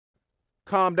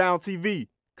Calm Down TV.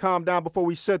 Calm down before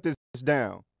we shut this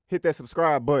down. Hit that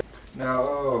subscribe button.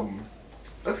 Now,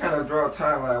 let's kind of draw a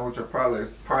timeline with your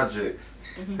projects.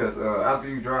 Because after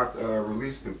you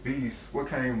released The Beast, what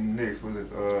came next? Was it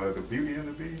The Beauty and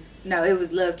the Beast? No, it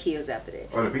was Love Kills after that.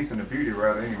 Or The Beast and the Beauty,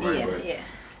 rather, anyway. Yeah, but, yeah.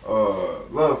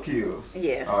 Love Kills.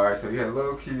 Yeah. Alright, so you had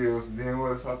Love Kills, then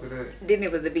what else after that? Then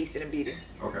it was The Beast and the Beauty.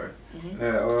 Okay.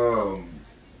 Now,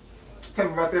 tell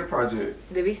me about that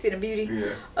project. The Beast and the Beauty?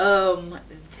 Yeah.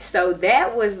 So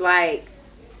that was like,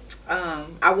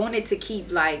 I wanted to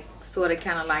keep like, sort of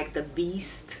kind of like the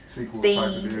Beast Sequel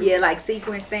thing. Yeah, like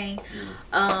sequence thing.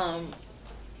 Yeah.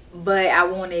 But I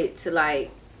wanted to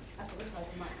like,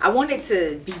 I wanted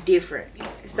to be different.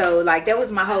 So like that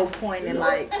was my whole point. And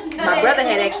like my brother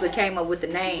had actually came up with the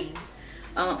name.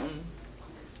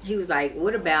 He was like,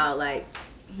 what about like,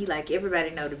 he like, everybody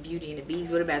know the Beauty and the Beast.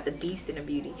 What about the Beast and the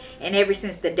Beauty? And ever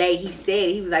since the day he said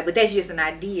it, he was like, but that's just an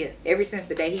idea. Ever since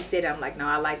the day he said it, I'm like, no,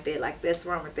 I like that. Like, that's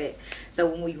wrong with that. So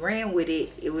when we ran with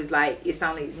it, it was like, it's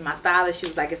only, my stylist, she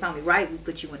was like, it's only right we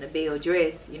put you in a Belle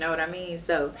dress. You know what I mean?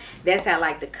 So that's how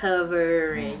like the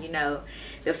cover and, you know,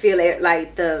 the feel,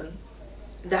 like the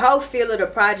whole feel of the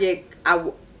project,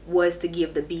 was to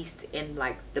give the Beast and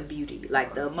like the Beauty,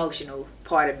 like the emotional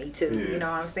part of me too. You know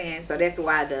what I'm saying? So that's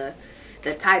why the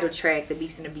title track, The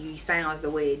Beast and the Beauty, sounds the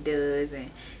way it does,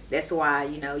 and that's why,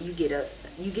 you know, you get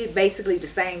basically the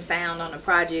same sound on the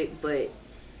project, but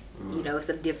you know, it's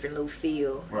a different little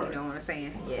feel. Right. You know what I'm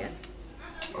saying? Yeah.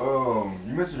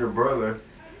 You mentioned your brother,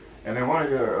 and in one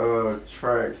of your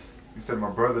tracks, you said,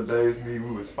 "My brother days me,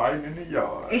 we was fighting in the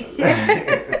yard."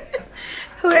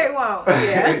 Who They Want?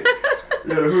 Yeah.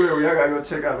 Yeah, y'all gotta go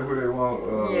check out the Who They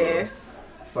Want. Yes.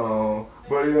 Song.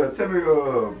 But tell me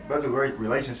about your great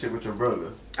relationship with your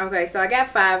brother. Okay, so I got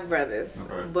 5 brothers.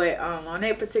 Okay. But on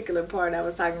that particular part, I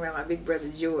was talking about my big brother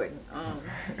Jordan.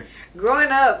 Growing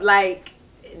up, like,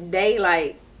 they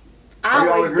like, I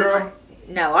always girl?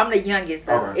 No, I'm the youngest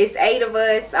though. Okay. It's 8 of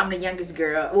us. I'm the youngest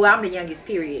girl. Well, I'm the youngest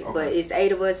period. Okay. But it's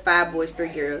 8 of us, 5 boys, 3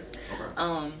 girls.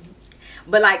 Okay.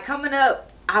 But like coming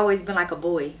up, I always been like a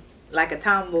boy, like a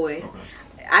tomboy. Okay.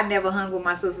 I never hung with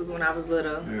my sisters when I was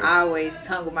little. Yeah. I always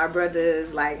hung with my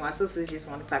brothers. Like, my sisters just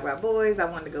want to talk about boys. I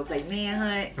wanted to go play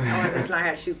manhunt. I wanted to learn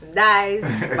how to shoot some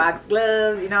dice, box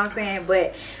gloves, you know what I'm saying?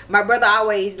 But my brother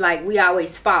always, like, we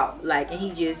always fought. Like, and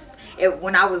he just,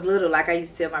 when I was little, like, I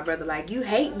used to tell my brother, like, you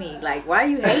hate me. Like, why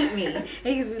you hate me? And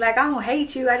he used to be like, I don't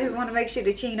hate you. I just want to make sure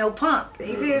that you ain't no punk.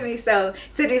 You feel me? So,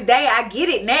 to this day, I get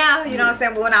it now. You know what I'm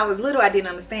saying? But when I was little, I didn't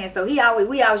understand. So, we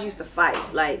always used to fight.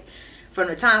 Like, from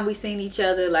the time we seen each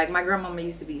other, like my grandmama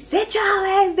used to be, sit y'all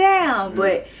ass down.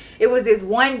 But it was this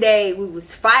one day we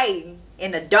was fighting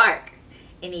in the dark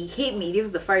and he hit me. This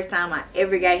was the first time I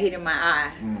ever got hit in my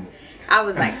eye. I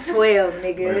was like 12,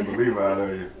 nigga. I believe I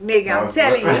know you. Nigga, I'm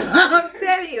telling you. I'm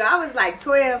telling you. I was like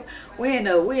 12. We in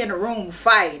the room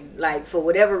fighting, like for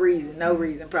whatever reason, no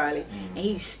reason probably. And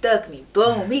he stuck me.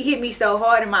 Boom. He hit me so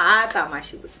hard in my eye, I thought my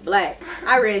shit was black.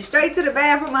 I ran straight to the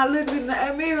bathroom. I looked in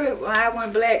the mirror. When I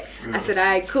went black, I said, all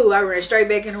right, cool. I ran straight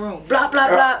back in the room. Blah, blah,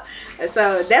 blah.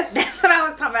 So that's what I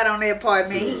was talking about on that part,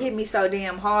 man. He hit me so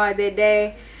damn hard that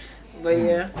day. But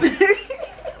yeah.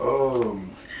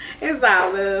 It's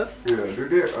all love. Yeah.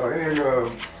 Do any of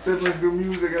your siblings do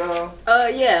music at all?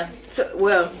 Yeah.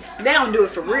 Well, they don't do it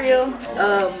for real.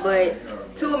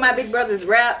 But 2 of my big brothers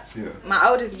rap. Yeah. My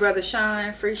oldest brother,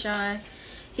 Sean, Free Sean,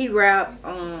 he rap.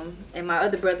 And my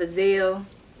other brother, Zell,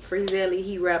 Free Zelly,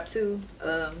 he rap too.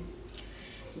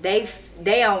 They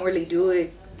don't really do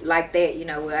it like that, you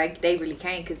know. Like they really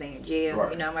can't because they in jail.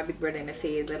 Right. You know, my big brother in the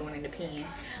feds, the other one in the pen.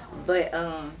 But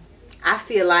I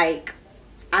feel like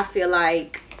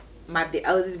my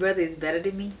oldest brother is better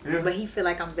than me, but he feel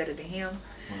like I'm better than him.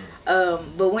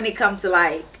 But when it comes to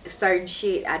like certain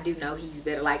shit, I do know he's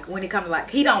better. Like when it comes to like,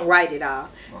 he don't write it all,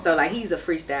 so like he's a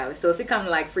freestyler. So if it comes to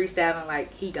like freestyling,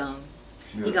 like he gonna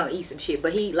eat some shit.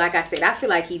 But he, like I said, I feel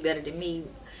like he better than me.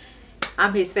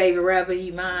 I'm his favorite rapper,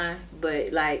 he mine.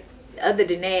 But like other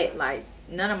than that, like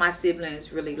none of my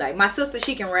siblings really, like my sister,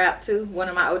 she can rap too. One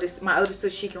of my oldest sister,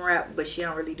 she can rap, but she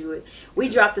don't really do it. We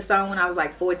dropped the song when I was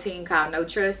like 14 called No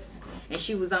Trust, and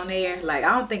she was on there. Like I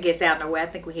don't think it's out nowhere. I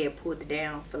think we had pulled it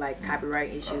down for like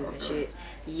copyright issues and shit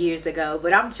years ago.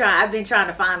 But I've been trying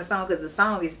to find the song because the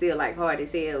song is still like hard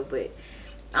as hell. But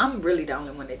I'm really the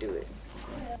only one that do it.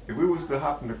 If we was to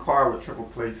hop in the car with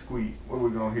Tripleplay Squeek, what are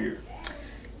we gonna hear?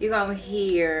 You're gonna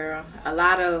hear a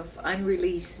lot of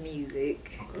unreleased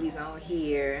music. You're gonna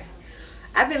hear,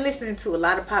 I've been listening to a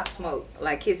lot of Pop Smoke.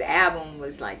 Like his album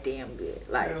was like damn good.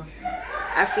 Like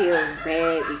I feel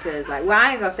bad because like, well,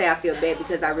 I ain't gonna say I feel bad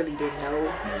because I really didn't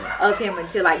know of him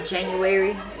until like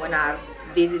January when I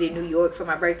visited New York for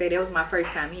my birthday. That was my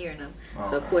first time hearing him.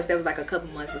 So of course that was like a couple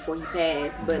months before he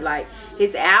passed. But like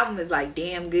his album is like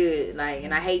damn good. Like,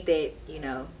 and I hate that, you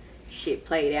know, shit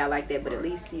played out like that. But at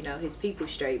least, you know, his people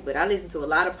straight. But I listen to a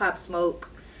lot of Pop Smoke.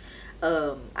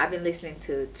 I've been listening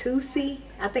to Tootsie.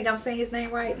 I think I'm saying his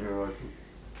name right. Yeah,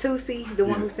 Tootsie, the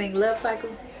one who sang Love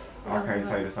Cycle. I can't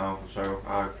say the song for sure.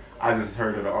 I just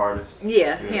heard of the artist.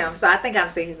 Yeah, him. So I think I'm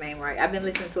saying his name right. I've been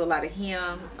listening to a lot of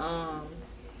him.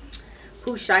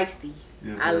 Pooh Shiesty.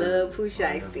 Yes, I love Pooh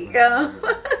Shiesty.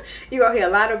 You gonna hear a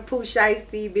lot of Pooh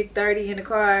Shiesty, Big 30 in the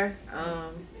car.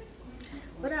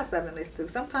 What else I've been listening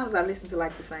to? Sometimes I listen to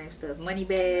like the same stuff.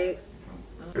 Moneybag.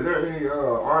 Is there any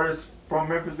artists from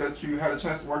Memphis that you had a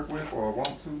chance to work with or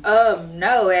want to?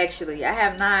 No, actually, I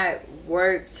have not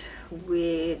worked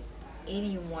with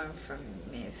anyone from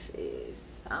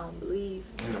Memphis. I don't believe.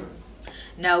 Yeah.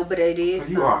 No, but it is.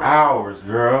 So you are ours,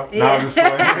 girl. Yeah. No, I'm just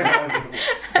playing.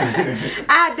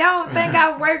 I don't think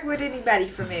I work with anybody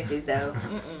from Memphis though.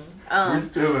 We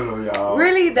still in y'all.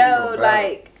 Really though,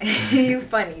 like you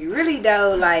funny. Really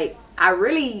though, like I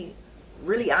really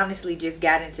honestly just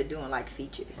got into doing like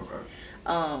features.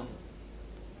 Okay.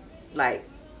 Like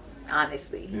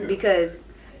honestly, because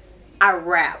I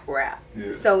rap.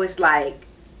 Yeah. So it's like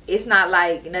it's not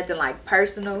like nothing like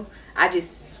personal. I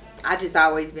just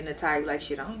always been the type like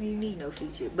shit. I don't even need no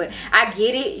feature, but I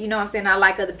get it. You know what I'm saying? I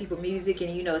like other people's music,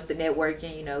 and you know it's the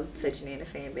networking. You know, touching in the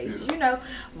fan base. You know,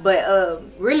 but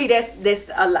really that's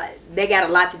a lot. They got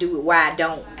a lot to do with why I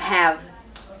don't have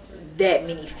that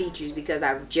many features because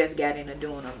I just got into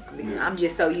doing them. Yeah. I'm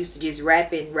just so used to just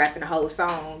rapping the whole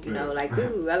song. You know, like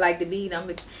ooh, I like the beat. I'm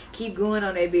gonna keep going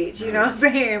on that bitch. You know what I'm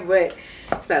saying? But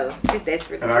so that's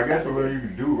really. And I guess what you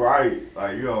can do right,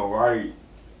 like you don't write.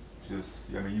 Just,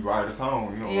 I mean, you write a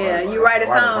song, you know. Yeah, you write a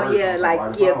song, yeah,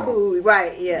 like, yeah, cool,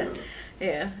 right,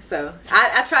 yeah. So,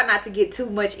 I try not to get too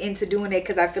much into doing that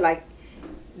because I feel like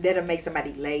that'll make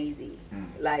somebody lazy.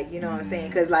 Like, you know what I'm saying?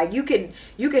 Because, like, you can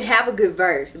have a good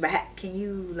verse, but can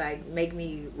you, like, make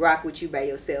me rock with you by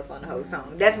yourself on the whole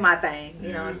song? That's my thing,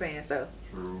 you know what I'm saying? So,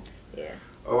 true. Yeah.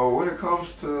 When it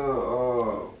comes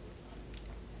to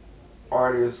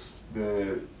artists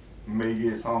that may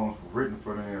get songs written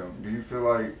for them, do you feel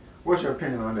like, what's your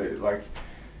opinion on that? Like,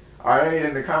 are they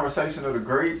in the conversation of the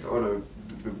greats or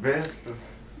the best?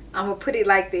 I'm gonna put it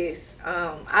like this.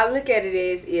 I look at it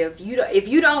as if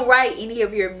you don't write any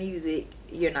of your music,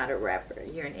 you're not a rapper.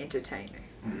 You're an entertainer.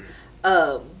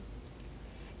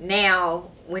 Now,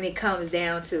 when it comes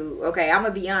down to, okay, I'm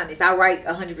gonna be honest. I write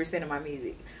 100% of my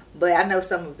music, but I know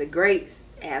some of the greats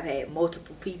have had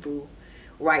multiple people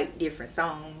write different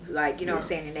songs, like, you know what I'm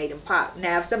saying, and they done pop.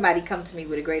 Now if somebody come to me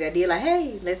with a great idea like,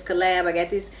 hey, let's collab, I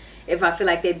got this, if I feel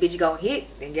like that bitch gonna hit,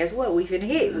 then guess what, we finna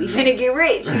hit, we finna get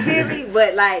rich, you feel me?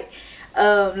 But like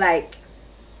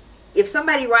if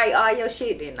somebody write all your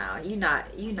shit, then nah, you not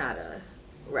a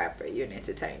rapper, you're an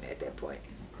entertainer at that point.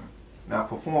 Okay. Now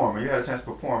perform, you had a chance to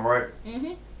perform, right?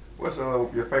 What's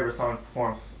your favorite song to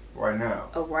perform right now?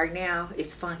 Oh, right now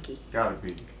it's Funky. Gotta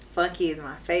be. Funky is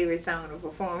my favorite song to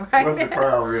perform right What's now. The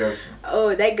crowd reaction?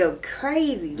 Oh, they go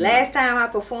crazy. Last time I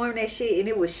performed that shit, and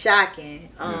it was shocking.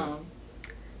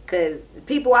 Cause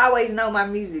people always know my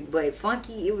music, but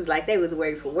Funky, it was like they was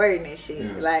word for word in that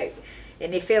shit. Like,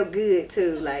 and it felt good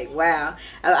too. Like, wow.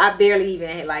 I barely even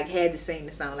had to sing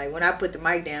the song. Like when I put the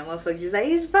mic down, motherfuckers just like,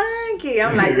 it's Funky.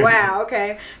 I'm like, wow,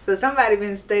 okay. So somebody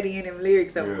been studying them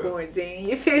lyrics over quarantine.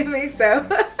 You feel me? So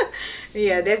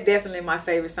yeah, that's definitely my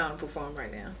favorite song to perform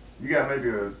right now. You got maybe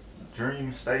a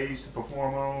dream stage to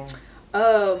perform on?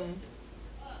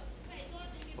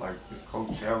 Like the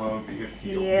Coachella, BET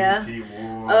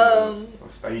Awards, a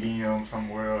stadium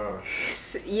somewhere.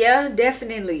 Yeah,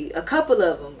 definitely. A couple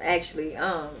of them, actually.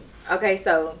 Okay,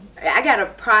 so I got a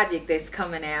project that's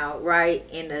coming out, right?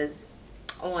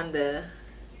 On the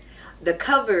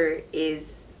cover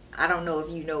is, I don't know if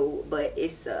you know, but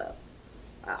it's an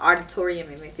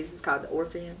auditorium in Memphis. It's called the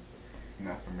Orpheum.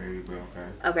 Not familiar, but okay.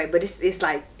 Okay, but it's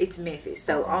like, it's Memphis.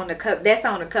 So on the cover, that's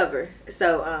on the cover.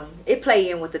 So it play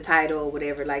in with the title or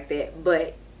whatever like that.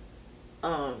 But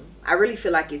I really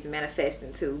feel like it's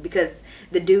manifesting too, because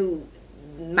the dude,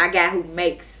 my guy who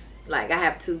makes, like, I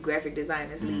have two graphic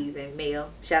designers, Lee's and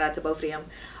Mel. Shout out to both of them.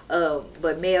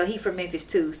 But Mel, he from Memphis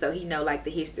too, so he know like the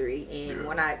history. And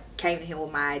when I came to him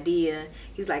with my idea,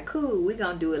 he's like, cool, we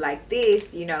gonna do it like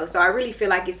this, you know. So I really feel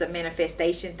like it's a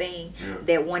manifestation thing,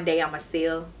 that one day I'm gonna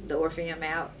sell the Orpheum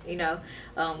out, you know,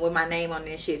 with my name on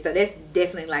it and shit. So that's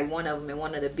definitely like one of them, and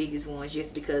one of the biggest ones,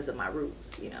 just because of my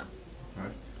roots, you know.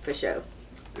 For sure.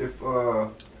 If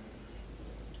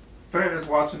fans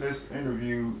watching this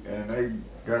interview and they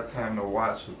got time to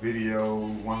watch one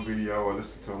video, or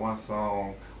listen to one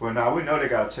song. Well, now we know they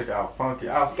gotta check out Funky.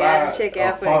 Outside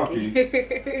of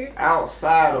Funky,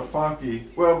 outside of Funky,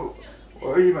 well,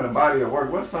 or even a body of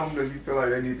work. What's something that you feel like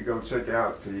they need to go check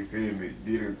out so you feel me?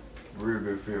 Get a real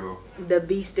good feel. The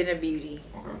Beast and the Beauty.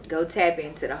 Okay. Go tap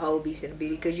into the whole Beast and the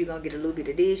Beauty, because you're gonna get a little bit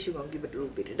of this, you're gonna give it a little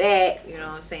bit of that. You know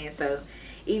what I'm saying? So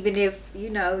even if you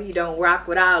know you don't rock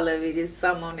with all of it, it's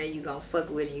something on there you gonna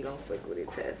fuck with, and you gonna fuck with it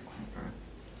tough.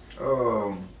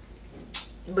 Okay.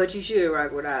 But you should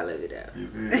rock with all of it though. You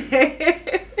feel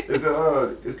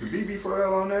is the BB for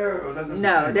L on there, or is that just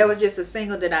no? That was just a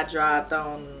single that I dropped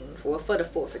on for the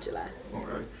 4th of July.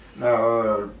 Okay.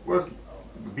 Now, what's the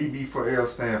BB for L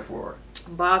stand for?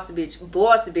 Boss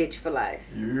bitch for life.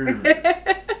 Yeah.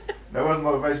 That was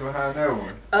motivation behind that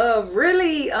one.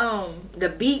 Really, the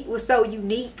beat was so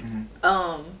unique.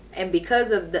 And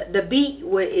because of the beat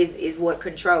is what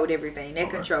controlled everything. That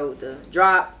controlled the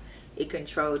drop, it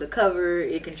controlled the cover,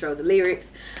 it controlled the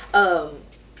lyrics.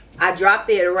 I dropped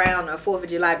it around the 4th of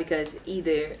July because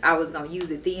either I was gonna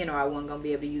use it then or I wasn't gonna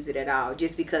be able to use it at all,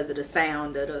 just because of the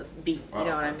sound of the beat. You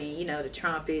know what I mean? You know, the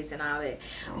trumpets and all that.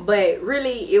 But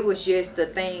really, it was just a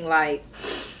thing like,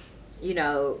 you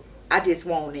know, I just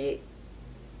wanted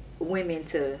women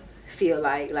to feel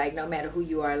like no matter who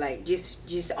you are, like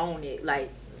just own it, like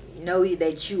know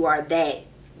that you are that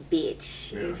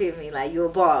bitch. You feel me? Like you're a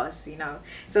boss, you know.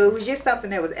 So it was just something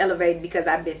that was elevating, because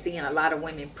I've been seeing a lot of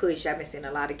women push. I've been seeing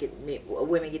a lot of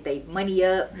women get their money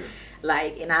up,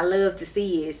 like, and I love to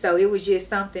see it. So it was just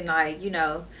something like, you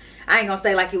know, I ain't gonna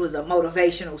say like it was a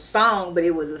motivational song, but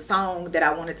it was a song that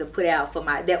I wanted to put out for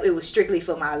it was strictly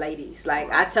for my ladies.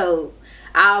 Like I told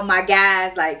all my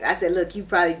guys, like I said, look, you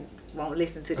probably won't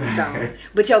listen to this song,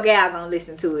 but your gal gonna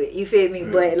listen to it. You feel me?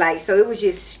 But like, so it was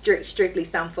just strictly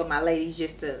something for my ladies,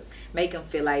 just to make them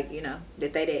feel like, you know,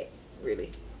 that they that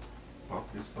really. Oh,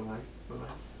 just for life.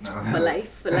 No. For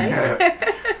life.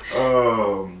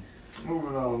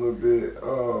 Moving on a little bit.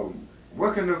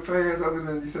 What can the fans, other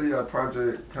than you said you got a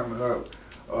project coming up,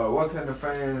 what can the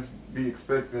fans be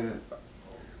expecting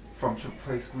from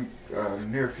Tripleplay Squeek in the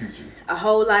near future? A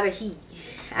whole lot of heat.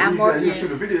 You said you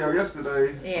shoot a video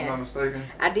yesterday, if I'm not mistaken.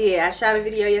 I did. I shot a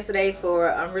video yesterday for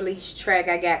an unreleased track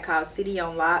I got called City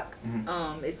on Lock.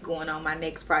 It's going on my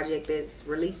next project that's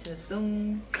releasing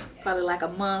soon, probably like a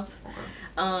month.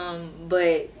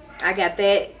 But I got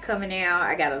that coming out.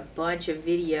 I got a bunch of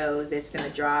videos that's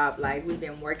finna drop. Like, we've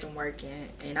been working,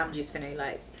 and I'm just finna,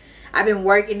 like, I've been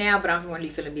working now, but I'm really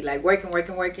finna be like working.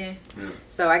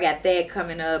 So I got that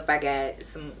coming up. I got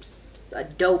a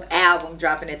dope album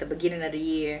dropping at the beginning of the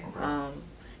year.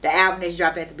 The album that's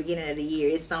dropping at the beginning of the year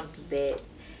is something that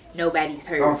nobody's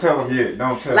heard. Don't tell them yet.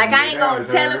 Don't tell them. Like, I ain't gonna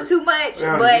tell them too much,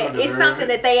 but it's something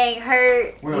that they ain't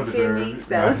heard. You feel me?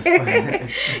 So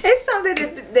it's something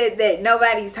that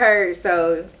nobody's heard.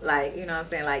 So, like, you know what I'm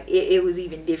saying? Like, it was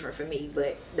even different for me,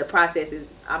 but the process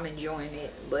is, I'm enjoying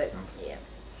it. But yeah.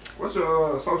 What's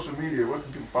your social media? What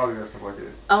can people follow you and stuff like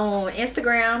that? On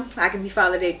Instagram, I can be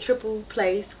followed at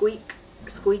Tripleplay Squeek.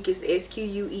 Squeek is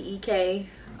SQUEEK.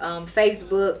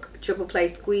 Facebook, Tripleplay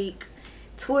Squeek.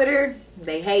 Twitter,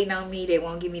 they hating on me. They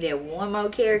won't give me that one more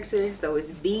character, so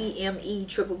it's BME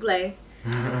Tripleplay.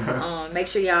 Make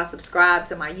sure y'all subscribe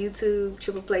to my YouTube,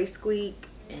 Tripleplay Squeek,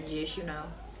 and just, you know,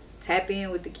 tap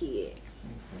in with the kid.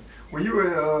 When you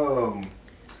were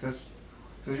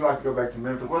since you like to go back to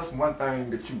Memphis, what's one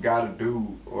thing that you gotta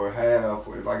do or have,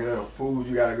 or it's like a food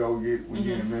you gotta go get when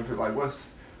you're in Memphis? Like, what's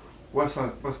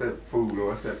that food or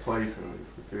what's that place?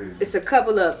 It's a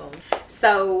couple of them.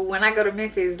 So when I go to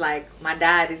Memphis, like, my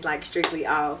diet is like strictly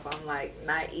off. I'm like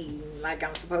not eating like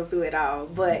I'm supposed to at all.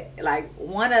 But like,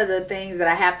 one of the things that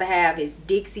I have to have is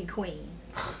Dixie Queen.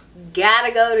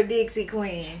 Gotta go to Dixie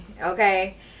Queen.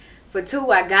 Okay. For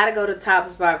two, I gotta go to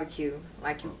Top's Barbecue.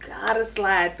 Like, you gotta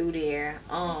slide through there.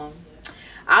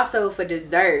 Also for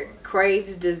dessert,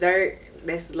 Crave's Dessert,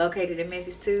 that's located in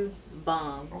Memphis too.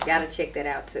 Bomb. Gotta check that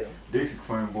out too. Dixie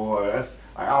Queen, boy, that's,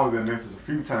 I always been in Memphis a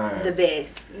few times. The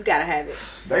best. You gotta have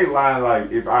it. They lying like,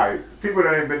 people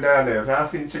that ain't been down there, if I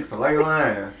seen Chick-fil-A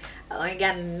lying. I ain't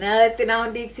got nothing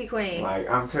on Dixie Queen. Like,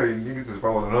 I'm telling you, niggas is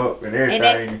rolling up and everything. And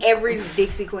that's every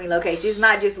Dixie Queen location. It's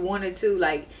not just one or two.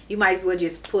 Like, you might as well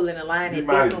just pull in a line at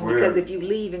this one, because if you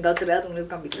leave and go to the other one, it's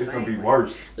gonna be the same. It's gonna be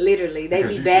worse. Literally, they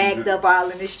be bagged up all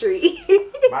in the street.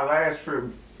 My last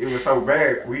trip it was so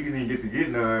bad we didn't even get to get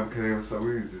none because it was so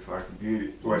we was just like forget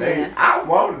it. Well, I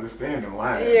wanted to stand in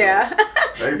line. Yeah,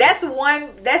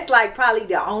 that's like probably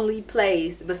the only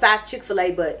place besides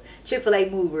Chick-fil-A, but Chick-fil-A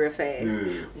move real fast.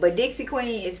 Yeah. But Dixie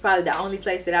Queen is probably the only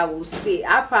place that I will sit.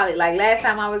 I probably like last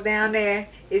time I was down there.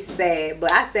 It's sad,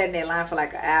 but I sat in that line for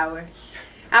like an hour.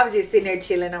 I was just sitting there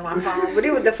chilling on my phone, but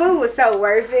the food was so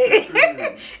worth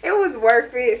it. It was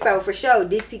worth it. So for sure,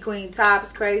 Dixie Queen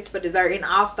tops, crepes for dessert, and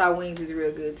All Star Wings is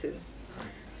real good too.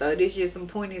 So this just some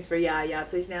pointers for y'all. Y'all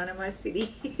touch down in my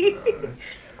city.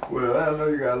 Well, I know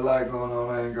you got a lot going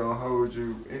on. I ain't gonna hold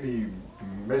you. Any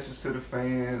message to the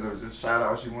fans or just shout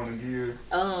outs you want to give?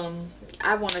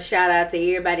 I want to shout out to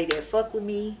everybody that fuck with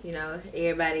me. You know,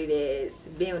 everybody that's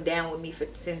been down with me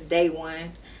since day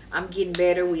one. I'm getting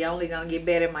better. We only gonna get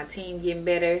better. My team getting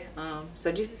better.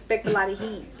 So just expect a lot of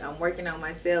heat. I'm working on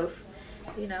myself.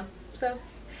 You know, so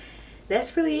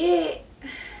that's really it.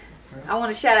 I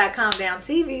want to shout out Calm Down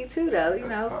TV too, though. You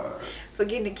know, for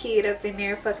getting the kid up in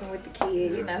there, fucking with the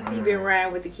kid. You know, he been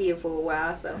riding with the kid for a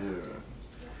while. So.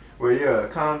 Yeah. Well, yeah,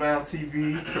 Calm Down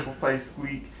TV, Tripleplay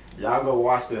Squeek. Y'all go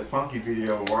watch that funky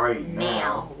video right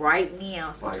now. Right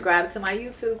now. Subscribe to my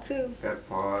YouTube too. That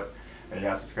part. And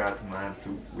y'all subscribe to mine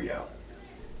too. We out.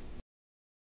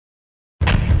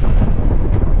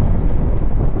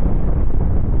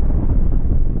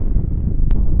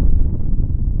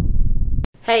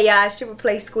 Hey y'all, it's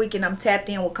Tripleplay Squeek and I'm tapped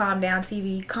in with Calm Down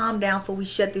TV. Calm down before we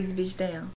shut this bitch down.